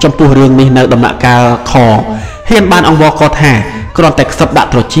ចំពោះរឿងនេះនៅដំណាក់កាលខហ៊ានបានអង្វរកថាគ្រាន់តែខ្សឹបដាក់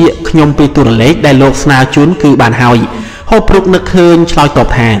ត្រចៀកខ្ញុំពីទូរលេខដែលលោកស្នើជូនគឺបានហើយហូបព្រុកនឹកឃើញឆ្លើយតប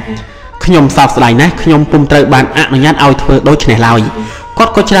ថាខ្ញុំសោកស្ដាយណាស់ខ្ញុំពុំត្រូវបានអនុញ្ញាតឲ្យធ្វើដូច្នេះឡើយគា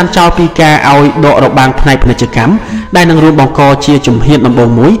ត់ក៏ច្រានចោលពីការឲ្យដករបាំងផ្នែកពាណិជ្ជកម្មដែលនឹងរួមបង្កជាជំហានដំបូង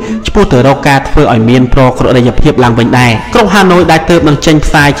មួយឆ្ពោះទៅរកការធ្វើឲ្យមានប្រក្រតីភាពឡើងវិញដែរក្រុងហាណូយដែលទើបនឹងចេញ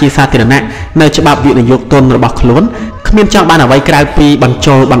ផ្សាយជាសាធារណៈនៅច្បាប់វិនិយោគទុនរបស់ខ្លួនគ្មានចង់បានអ្វីក្រៅពីបញ្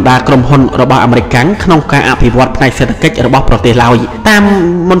ចូលបណ្ដាក្រុមហ៊ុនរបស់អាមេរិកក្នុងការអភិវឌ្ឍផ្នែកសេដ្ឋកិច្ចរបស់ប្រទេសឡើយតាម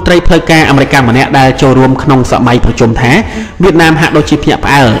មន្ត្រីផ្លូវការអាមេរិកម្នាក់ដែលចូលរួមក្នុងសម័យប្រជុំថាវៀតណាមហាក់ដូចជាភ្ញាក់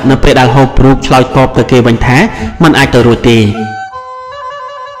ផ្អើលនៅពេលដែលហូបព្រូកឆ្លើយតបទៅគេវិញថាมันអាចទៅរួចទេ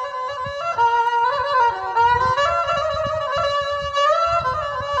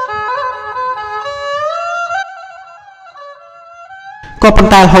ក៏ប៉ុ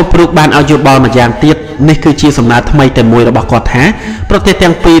ន្តែហូបព្រូកបានឲ្យយោបល់ម្យ៉ាងទៀតនេះគឺជាសំណើថ្មីតែមួយរបស់គាត់ថាប្រទេស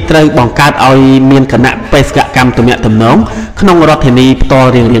ទាំងពីរត្រូវបង្កើតឲ្យមានគណៈបេសកកម្មទំនាក់ទំនងក្នុងរដ្ឋធានីផ្ទាល់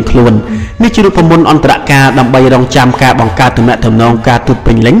រៀងៗខ្លួននេះជារូបមន្តអន្តរការដើម្បីរងចាំការបង្កើតទំនាក់ទំនងការទូត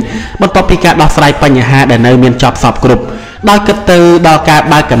ពេញលេញបន្ទាប់ពីការដោះស្រាយបញ្ហាដែលនៅមានចប់សពគ្រប់ដោយគិតទៅដល់ការ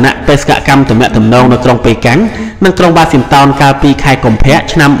បើកគណៈបេសកកម្មទំនាក់ទំនងនៅក្រុងប៉េកាំងនិងក្រុងវ៉ាស៊ីនតោនកាលពីខែកុម្ភៈ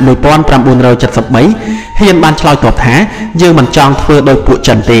ឆ្នាំ1973ហ៊ានបានឆ្លើយតបថាយើងមិនចង់ធ្វើដោយពួក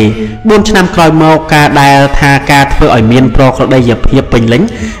ចិនទេ4ឆ្នាំក្រោយមកការដែលថាការធ្វើឲ្យមានប្រក្រតីភាពពេញលេញ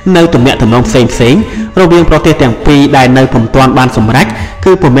នៅទំនាក់ទំនងផ្សេងរវាងប្រទេសទាំងពីរដែលនៅពុំទាន់បានសម្រេច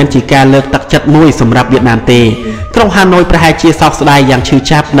គឺពុំមែនជាការលើកទឹកចិត្តមួយសម្រាប់វៀតណាមទេក្រុងហាណូយប្រហែលជាសោកស្ដាយយ៉ាងឈឺ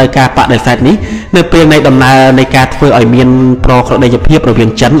ចាប់នៅការបដិសេធនេះនៅពេលនៃដំណើរនៃការធ្វើឲ្យមានប្រក្រតីភាពរវាង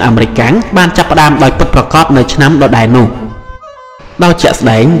ចិនអាមេរិកបានចាប់ផ្ដើមដោយពិតប្រាកដនៅឆ្នាំដដែលនោះដោយជាក់ស្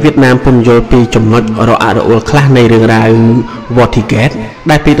ដែងវៀតណាមពុំយល់ពីចំណុចរអាក់រអួលខ្លះនៃរឿងរ៉ាវ Watergate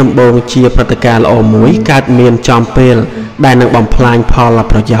ដែលពីដំបូងជាព្រឹត្តិការណ៍ល្អមួយកើតមានចំពេលដែលនឹងបំផ្លាញផល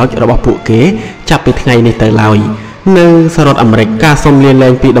ប្រយោជន៍របស់ពួកគេចាប់ពីថ្ងៃនេះទៅឡើយនៅសហរដ្ឋអាមេរិកការសុំលាលែ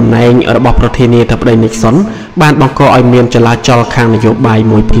ងពីតំណែងរបស់ប្រធានាធិបតី Nixon បានបង្កឲ្យមានចលាចលខាងនយោបាយ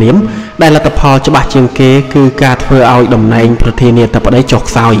មួយភ្លាមដែលលទ្ធផលច្បាស់ជាងគេគឺការធ្វើឲ្យតំណែងប្រធានាធិបតីចុះ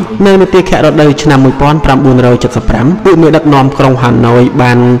ខ្សោយនៅនីតិខរដូវឆ្នាំ1975ពួកមេដឹកនាំក្រុងហាណូយ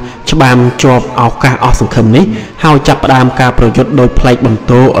បានច្បាមជាប់ឱកាសអស់សង្ឃឹមនេះហើយចាប់ផ្ដើមការប្រយុទ្ធដោយផ្លែកបន្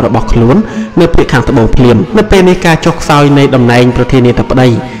ទោរបស់ខ្លួននៅភាគខាងត្បូងភ្លាមនៅពេលនេះការចុះខ្សោយនៃតំណែងប្រធានាធិបតី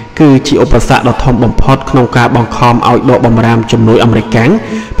គឺជាឧបសគ្គដ៏ធំបំផុតក្នុងការបង្ខំឲ្យដកបម្រាមជំនួយអាមេរិក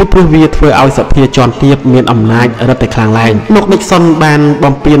ពីព្រោះវាធ្វើឲ្យសភាជាន់ទាបមានអំណាចរឹតតែខ្លាំងឡើងលោក Nixon បាន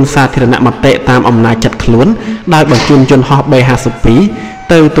បំពេញសាធារណមតិតាមអំណាចចិត្តខ្លួនដោយបញ្ជូនយន្តហោះ B-52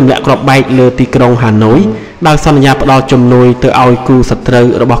 ទៅទម្លាក់គ្រាប់បែកលើទីក្រុងហាណូយដោយសន្យាផ្ដល់ជំនួយទៅឲ្យគូសត្រូវ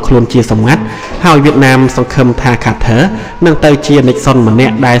របស់ខ្លួនជាសម្ងាត់ហើយវៀតណាមសង្ឃឹមថា Carter នឹងទៅជា Nixon ម្នា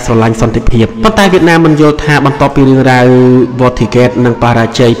ក់ដែលស្រឡាញ់សន្តិភាពប៉ុន្តែវៀតណាមមិនយល់ថាបន្ទាប់ពីរឿងរ៉ាវ Watergate និងបរា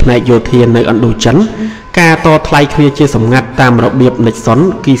ជ័យផ្នែកយោធានៅឥណ្ឌូចិនការតថ្លៃគ្នាជាសម្ងាត់តាមរបៀប Nixon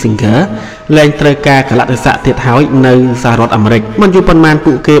Kissinger លែងត្រូវការកលតិស័កទៀតហើយនៅសហរដ្ឋអាមេរិកមិនយូរប៉ុន្មាន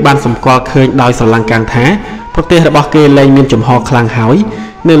ពួកគេបានសម្គាល់ឃើញដោយស្រឡាំងកាំងថាប្រទេសរបស់គេលែងមានចំហខ្លាំងហើយ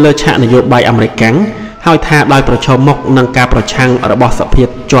នៅលើឆាកនយោបាយអាមេរិកហើយថាដោយប្រឈមមុខនឹងការប្រឆាំងរបស់សភា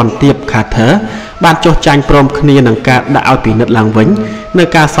ជាន់ទាប Carter បានចុះចាញ់ព្រមគ្នានឹងការដាក់ឲ្យពិនិត្យឡើងវិញនៅ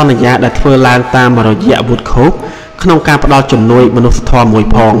ការសន្យាដែលធ្វើឡើងតាមរយៈអាវុធខូប ក្នុងការផ្ដល់ជំនួយមនុស្សធម៌មួយ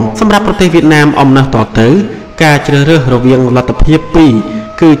ផងសម្រាប់ប្រទេសវៀតណាមអំណះតទៅការជ្រើសរើសរវាងលទ្ធភាពពីរ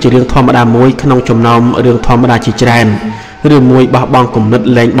គឺជារឿងធម្មតាមួយក្នុងចំណោមរឿងធម្មតាជាច្រើនឬមួយបោះបង់គំនិត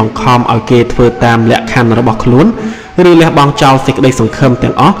លែងបង្ខំឲ្យគេធ្វើតាមលក្ខខណ្ឌរបស់ខ្លួនឬលះបង់ចោលសេចក្តីសង្ឃឹម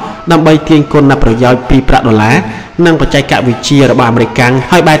ទាំងអស់ដើម្បីទាញគុណប្រយោជន៍ពីប្រាក់ដុល្លារនិងបច្ចេកវិទ្យារបស់អាមេរិក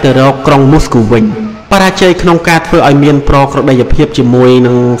ហើយបែរទៅរកក្រុងមូស្គូវិញបរាជ័យក្នុងការធ្វើឲ្យមានប្រក្រតីភាពជាមួយ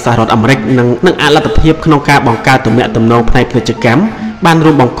នឹងសហរដ្ឋអាមេរិកនិងអលទ្ធភាពក្នុងការបង្កើតទំនាក់ទំនងផ្នែកពាណិជ្ជកម្មបាន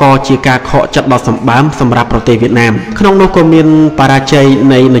រួមបង្កជាការខកចិត្តដ៏សម្បើមសម្រាប់ប្រទេសវៀតណាមក្នុងនោះក៏មានបរាជ័យ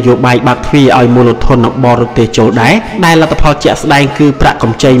នៃនយោបាយបើកទ្វារឲ្យមូលធនបរទេសចូលដែរដែលលទ្ធផលជាក់ស្ដែងគឺប្រាក់ក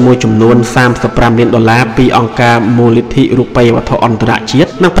ម្ចីមួយចំនួន$35 លានពីអង្គការមូលនិធិរូបិយវត្ថុអន្តរជាតិ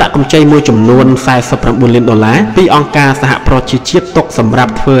និងប្រាក់កម្ចីមួយចំនួន$49 លានពីអង្គការសហប្រជាជាតិទុកសម្រា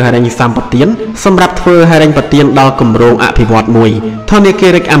ប់ធ្វើហិរញ្ញសម្បទានដល់គម្រោងអភិវឌ្ឍន៍មួយធនាគា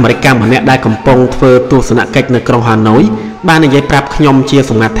រអាមេរិកម្នាក់ដែលកំពុងធ្វើទស្សនកិច្ចនៅក្រុងហាណូយបាននិយាយប្រាប់ខ្ញុំជា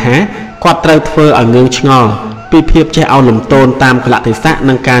សម្ងាត់ថាគាត់ត្រូវធ្វើឲ្យងឿងឆ្ងល់ពីភាពចេះឲ្យលំទោនតាមកលៈទេសៈ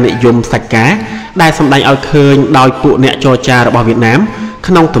និងការនិយមសាច់ការដែលសម្ដែងឲ្យឃើញដោយពួកអ្នកចរចារបស់វៀតណាម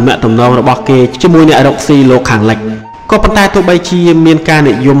ក្នុងទំនាក់ទំនងរបស់គេជាមួយអ្នករកស៊ីលោកខាងលិចក៏ប៉ុន្តែទោះបីជាមានការ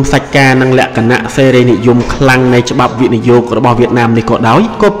និយមសាច់ការនិងលក្ខណៈសេរីនិយមខ្លាំងនៃច្បាប់វិនិយោគរបស់វៀតណាមនេះក៏ដោយ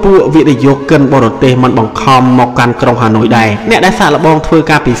ក៏ពួកវិនិយោគិនបរទេសមិនបង្ខំមកកាន់ក្រុងហាណូយដែរអ្នកដែលសាកល្បងធ្វើ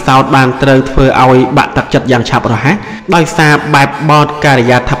ការពិសោធន៍បានត្រូវធ្វើឲ្យបាក់ទឹកចិត្តយ៉ាងឆាប់រហ័សដោយសារបែបបទការិ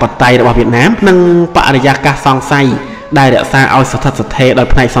យាធិបតេយ្យរបស់វៀតណាមនិងបរិយាកាសសង្ស័យដែលរក្សាឲ្យស្ថិតស្ថេរដោយ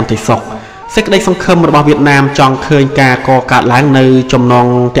ផ្នែកសន្តិសុខសេចក្តីសង្ឃឹមរបស់វៀតណាមចង់ឃើញការកកើតឡើងនៅចំណង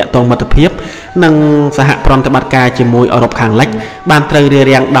តាក់ទងមិត្តភាពនិងសហប្រតិបត្តិការជាមួយអឺរ៉ុបខាងលិចបានត្រូវរា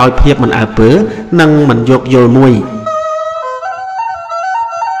រាំងដោយភាពមិនអើពើនិងមិនយោគយល់មួយ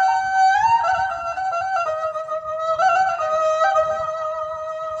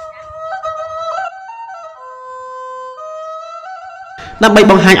ដើម្បី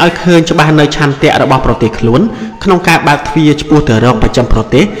បង្ហាញឲ្យឃើញច្បាស់នៅឆន្ទៈរបស់ប្រទេសខ្លួនក្នុងការបើកទ្វារឆ្ពោះទៅរកបច្ចឹមប្រ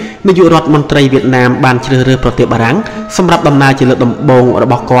ទេសនាយករដ្ឋមន្ត្រីវៀតណាមបានជ្រើសរើសប្រទេសបារាំងសម្រាប់ដំណើរជាលើកដំបូងរ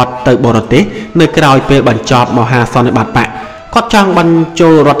បស់គាត់ទៅបរទេសនៅក្រៅពេលបញ្ចប់មហាសន្និបាតបកគាត់ចង់បញ្ចូ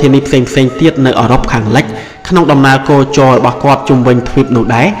លរដ្ឋធានីផ្សេងៗទៀតនៅអឺរ៉ុបខាងលិចក្នុងដំណើរគោចររបស់គាត់ជុំវិញទ្វីបនោះ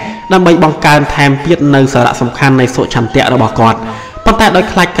ដែរដើម្បីបង្កើនថែមទៀតនៅសារៈសំខាន់នៃសុឆន្ទៈរបស់គាត់ប៉ុន្តែដោយ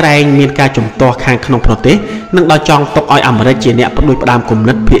ខ្លាចក្រែងមានការជំទាស់ខាងក្នុងប្រទេសនិងដោយចង់ទុកឲ្យអាមេរិកជាអ្នកផ្ដួចផ្ដើមគំ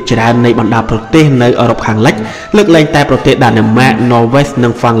និតភាគច្រើននៃបណ្ដាប្រទេសនៅអឺរ៉ុបខាងលិចលើកលែងតែប្រទេសដាណឺម៉ាក ណ័រវេសនិ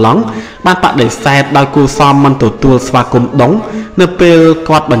ងហ្វាំងឡង់បានបដិសេធដោយគូសមមិនទទួលស្វាគមន៍ដងនៅពេល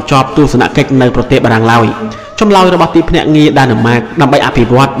គាត់បញ្ចប់ទស្សនកិច្ចនៅប្រទេសបារាំងឡើយចម្លើយរបស់ទីភ្នាក់ងារដាណឺម៉ាកដើម្បីអភិ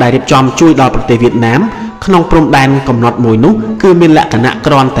វឌ្ឍដែលរៀបចំជួយដល់ប្រទេសវៀតណាមក្នុងព្រំដែនកំណត់មួយនោះគឺមានលក្ខណៈ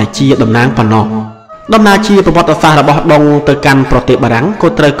គ្រាន់តែជាតំណាងប៉ុណ្ណោះដំណើរជាប្រវត្តិសាស្ត្ររបស់ដងទៅកាន់ប្រទេសបារាំងក៏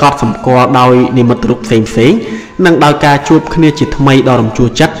ត្រូវកត់សម្គាល់ដោយនិមិត្តរូបផ្សេងៗនិងដោយការជួបគ្នាជាថ្មីដ៏រំជួល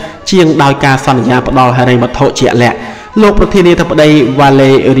ចិត្តជាងដោយការសន្យាផ្ដល់ហិរញ្ញវត្ថុជាក់លាក់លោកប្រធានាធិបតី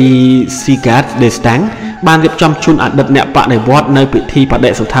Valéry Giscard d'Estaing បានរៀបចំជូនអតីតអ្នកបដិវត្តនៅពិធីបដិ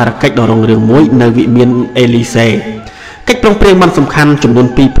សណ្ឋារកិច្ចដ៏រុងរឿងមួយនៅវិមានអេលីសេកិច្ចព្រមព្រៀងមិនសំខាន់ចំនួន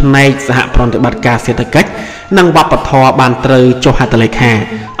2ផ្នែកសហប្រតិបត្តិការសេដ្ឋកិច្ចនិងវប្បធម៌បានត្រូវចុះហត្ថលេខា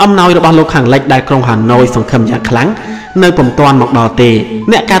អំណោយរបស់លោកខាងលិចដែលក្រុងហាណូយសង្ឃឹមយ៉ាងខ្លាំងនៅពុំទាន់មកដល់ទេ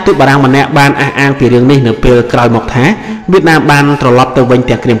អ្នកការទូតបារាំងម្នាក់បានអះអាងពីរឿងនេះនៅពេលក្រោយមកថាវៀតណាមបានត្រឡប់ទៅវិញ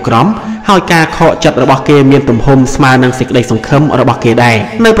ទាំងក្រៀមក្រំហើយការខកចិត្តរបស់គេមានទំហំស្មើនឹងសេចក្តីសង្ឃឹមរបស់គេដែរ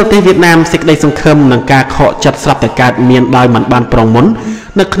នៅប្រទេសវៀតណាមសេចក្តីសង្ឃឹមនិងការខកចិត្តស្រាប់តែកើតមានដោយមិនបានប្រុងមុន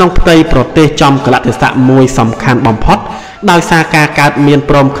នៅក្នុងផ្ទៃប្រទេសចំកលៈទេសៈមួយសំខាន់បំផុតដោយសារការកើតមាន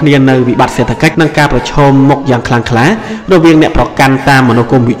ព្រមគ្នានៅវិបត្តិសេដ្ឋកិច្ចនិងការប្រឈមមុខយ៉ាងខ្លាំងក្លារវាងអ្នកប្រកាន់តាមមនោ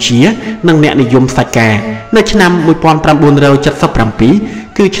គមវិជ្ជានិងអ្នកនិយមសាច់ការនៅឆ្នាំ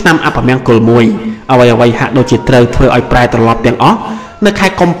1977គឺឆ្នាំអពមង្គលមួយអ្វីហាក់ដូចជាត្រូវធ្វើឲ្យប្រែត្រឡប់ទាំងអស់នៅខែ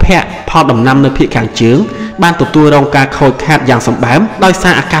កុម្ភៈផលដំណាំនៅភាគខាងជើងបានទទួលរងការខូចខាតយ៉ាងសម្បើមដោយសា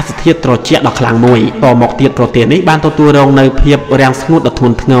រអាកាសធាតុត្រជាក់ដ៏ខ្លាំងមួយតមកទៀតប្រទេសនេះបានទទួលរងនៅភាពរាំងស្ងួតដ៏ធ្ង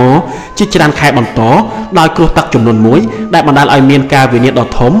ន់ធ្ងរជាច្រើនខែបន្តដោយគ្រោះទឹកចំនួនមួយដែលបណ្ដាលឲ្យមានការវិនាសដ៏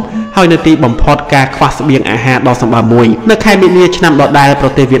ធំហើយនៅទីបំផុតការខ្វះស្បៀងអាហារដ៏សម្បើមមួយនៅខែមីនាឆ្នាំដដែលប្រ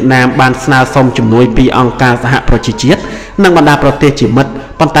ទេសវៀតណាមបានស្នើសុំជំនួយពីអង្គការសហប្រជាជាតិនិងបណ្ដាប្រទេសជាមិត្ត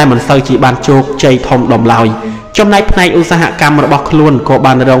ប៉ុន្តែមិនសូវជាបានជោគជ័យធំដុំឡើយចំណែកផ្នែកឧស្សាហកម្មរបស់ខ្លួនក៏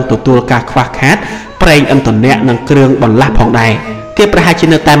បានរងទទួលការខ្វះខាតប្រេងឥន្ធនៈនិងគ្រឿងបន្លាស់ផងដែរ គេប្រហែលជា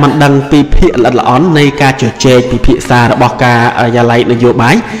នៅតែមិនដឹងពីភាគល្អិតល្អន់នៃការជជែកពិភាក្សារបស់ការិយាល័យនយោ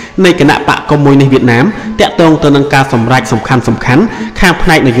បាយនៃគណៈបកកុម្មុយនីសវៀតណាមតាក់ទងទៅនឹងការសម្រេចសំខាន់ខាងផ្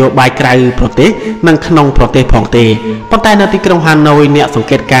នែកនយោបាយក្រៅប្រទេសនិងក្នុងប្រទេសផងទេប៉ុន្តែនៅទីក្រុងហាណូយអ្នកសង្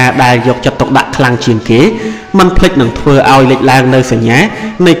កេតការណ៍ដែលយកចិត្តទុកដាក់ខ្លាំងជាងគេមិនភ្លេចនឹងធ្វើឲ្យលេចឡើងនៅសញ្ញា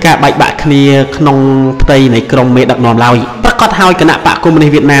នៃការបែកបាក់គ្នាក្នុងផ្ទៃនៃក្រុមមេដឹកនាំឡើយប្រកាសឲ្យគណៈបកកុម្មុយនី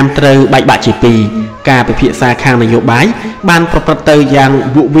សវៀតណាមត្រូវបែកបាក់ជាពីរការពិភាក្សាខាងនយោបាយបានប្រព្រឹត្តទៅយ៉ាង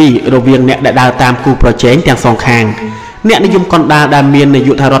វក់វីរវាងអ្នកដែលដើរតាមគូប្រជែងទាំងសងខាងអ្នកនិយមកណ្ដាលដែលមាននាយ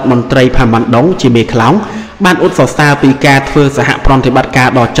ករដ្ឋមន្ត្រីផាម៉ាន់ដុងជាមេខ្លោងបានឧទ្ទិសសរពីការធ្វើសហប្រតិបត្តិការ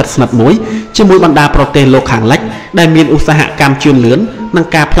ដ៏ជិតស្និទ្ធមួយជាមួយបណ្ដាប្រទេសលោកខាងលិចដែលមានឧស្សាហកម្មជឿនលឿននិង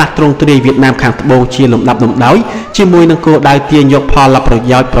ការផ្លាស់ទ្រង់ទ្រាយវៀតណាមខាងត្បូងជាលំដាប់លំដោយជាមួយនឹងគោលដៅទាញយកផលប្រ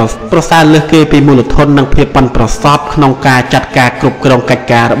យោជន៍ប្រសើរលើសគេពីមូលធននិងភាពប៉ិនប្រសប់ក្នុងការចាត់ការគ្រប់គ្រងកិច្ច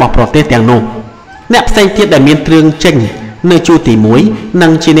ការរបស់ប្រទេសទាំងនោះអ្នកផ្សេងទៀតដែលមានគ្រឿងចេញនៅជួរទី1និ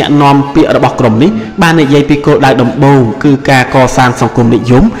ងជាអ្នកនាំពាក្យរបស់ក្រុមនេះបាននិយាយពីគោលដៅដំបូងគឺការកសាងសង្គមនិ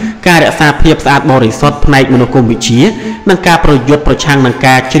យមការរក្សាភាពស្អាតបរិសុទ្ធផ្នែកមនោគមវិជ្ជានិងការប្រយុទ្ធប្រឆាំងនឹង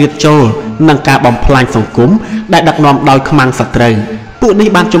ការជ្រៀតចូលនិងការបំផ្លាញសង្គមដែលដឹកនាំដោយខ្មាំងសត្រូវពួកនេះ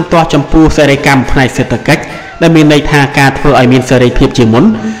បានជំទាស់ចំពោះសេរីកម្មផ្នែកសេដ្ឋកិច្ចដែលមានន័យថាការធ្វើឲ្យមានសេរីភាពជាមុន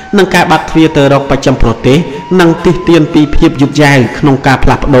និងការបាត់ទ្វារទៅរកបច្ចឹមប្រទេសនិងទិសទានពីភាពយឺតយ៉ាវក្នុងការផ្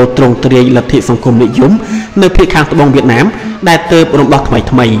លាស់ប្ដូរទ្រង់ទ្រាយលទ្ធិសង្គមនិយមនៅភាគខាងត្បូងវៀតណាមដែលទើបរំដោះថ្មី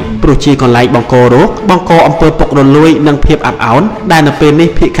ព្រោះជាកន្លែងបង្ករោគបង្កអំពើពុករលួយនិងភាពអាប់អោនដែលនៅពេលនេះ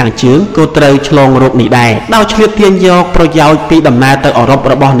ភាគខាងជើងក៏ត្រូវឆ្លងរោគនេះដែរដោយឆ្លៀតទាញយកប្រយោជន៍ពីដំណើរទៅអឺរ៉ុប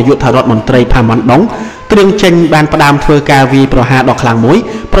របស់នាយករដ្ឋមន្ត្រីផាម៉ាន់ដុងគ្រឿងចេញបានផ្ដើមធ្វើការវាយប្រហារដ៏ខ្លាំងមួយ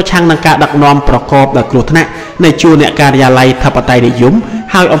ប្រឆាំងនឹងការដឹកនាំប្រកបដោយគ្រោះថ្នាក់នៃជួរអ្នកការិយាល័យធិបតេយ្យនិយម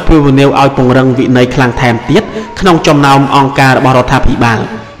ហើយអំពាវនាវឲ្យពង្រឹងវិន័យខ្លាំងថែមទៀតក្នុងចំណោមអង្គការរបស់រដ្ឋាភិបាល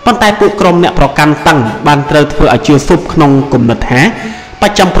ប៉ុន្តែពួកក្រុមអ្នកប្រកាន់តឹងបានត្រូវធ្វើឲ្យជឿស៊ុបក្នុងគំនិតថាប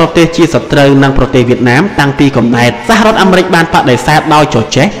ច្ចឹមប្រទេសជាសត្រូវនឹងប្រទេសវៀតណាមតាំងពីកំណើតសហរដ្ឋអាមេរិកបានបដិសេធដោយច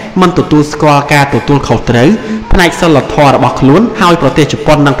ចេះមិនទទួលស្គាល់ការទទួលខុសត្រូវផ្នែកសិលធម៌របស់ខ្លួនហើយប្រទេសជ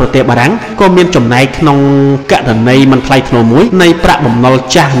ប៉ុននិងប្រទេសបារាំងក៏មានចំណែកក្នុងករណីមិនថ្លៃថ្នូរមួយនៃប្រាក់បំណុល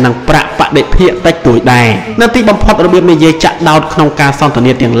ចាស់និងប្រាក់បដិភាគតិចតួចដែរនៅទីបំផុតរបៀបនិយាយចាក់ដោតក្នុងការសន្ទ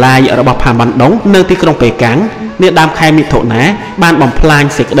នាទាំងឡាយរបស់ផាម៉ាន់ដុងនៅទីក្រុងប៉េកាំងនាដើមខែមិថុនាបានបំផ្លាញ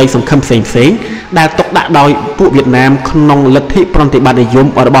សេចក្តីសង្ឃឹមផ្សេងៗដែលទុកដាក់ដោយពួកវៀតណាមក្នុងលទ្ធិប្រតិបត្តិនិយម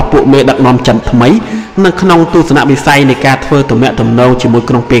របស់ពួកមេដឹកនាំចិនថ្មីនិងក្នុងទស្សនវិស័យនៃការធ្វើទំនាក់ទំនងជាមួយ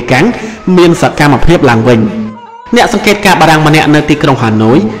ក្រុងប៉េកាំងមានសកម្មភាពឡើងវិញអ្នកសង្កេតការណ៍បារាំងម្នាក់នៅទីក្រុងហា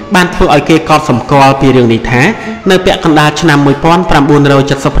ណូយបានធ្វើឲ្យគេកត់សម្គាល់ពីរឿងនេះថានៅពាក់កណ្ដាលឆ្នាំ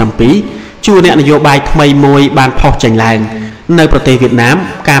1977ជួរអ្នកនយោបាយថ្មីមួយបានផុសចេញឡើងនៅប្រទេសវៀតណាម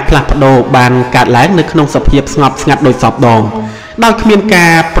ការផ្លាស់ប្ដូរបានកើតឡើងនៅក្នុងសភាពស្ងប់ស្ងាត់ដោយសពដងដោយគ្មានកា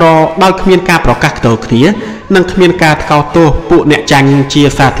រប្រកាសផ្ទាល់គ្នានិងគ្មានការថ្កោលទោសពួកអ្នកចាញ់ជា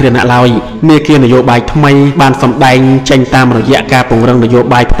សាធារណៈឡើយមេគានយោបាយថ្មីបានសម្ដែងចេញតាមរយៈការពង្រឹងនយោ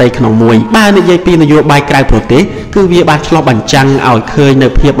បាយផ្ទៃក្នុងមួយបើនិយាយពីនយោបាយក្រៅប្រទេសគឺវាបានឆ្លុះបញ្ចាំងឲ្យឃើញនៅ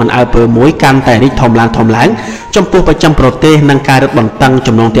ភាពមិនអើពើមួយកាន់តែរីកធំឡើងចំពោះបច្ចឹមប្រទេសនិងការរឹតបន្តឹង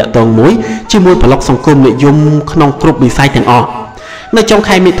ចំណងតាក់ទងមួយជាមួយប្លុកសង្គមនិយមក្នុងគ្រប់វិស័យទាំងអស់នៅចុង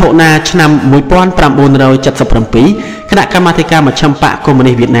ខែមិថុនាឆ្នាំ1977គណៈកម្មាធិការមជ្ឈិមបកកុម្មុយ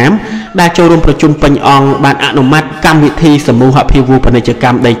នីសវៀតណាមដែលចូលរួមប្រជុំពេញអង្គបានអនុម័តកម្មវិធីសមូហភាវូបពាណិជ្ជក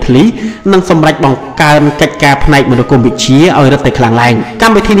ម្មដីធ្លីនិងសម្រេចបង្កើនកិច្ចការផ្នែកមនោគមវិជ្ជាឲ្យរឹតតែខ្លាំងឡើងក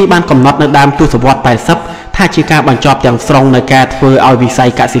ម្មវិធីនេះបានកំណត់នៅដើមទសវត្សរ៍80ថាជាការបញ្ចប់ទាំងស្រុងនៃការធ្វើឲ្យវិស័យ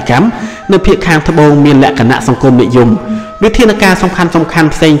កសិកម្មនៅភាគខាងត្បូងមានលក្ខណៈសង្គមនិយមវិធានការសំខាន់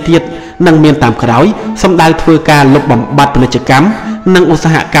ផ្សេងទៀតនឹងមានតាមក្រោយសម្ដៅធ្វើការលុបបំបាត់ពាណិជ្ជកម្មនិងឧស្សា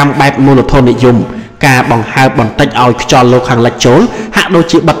ហកម្មបែបមូលធននិយមការបង្ហើបបន្តិចឲ្យខ្យល់លោកខាងលិចចូលហាក់ដូច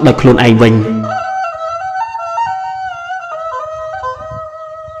ជាបិទដោយខ្លួនឯងវិញ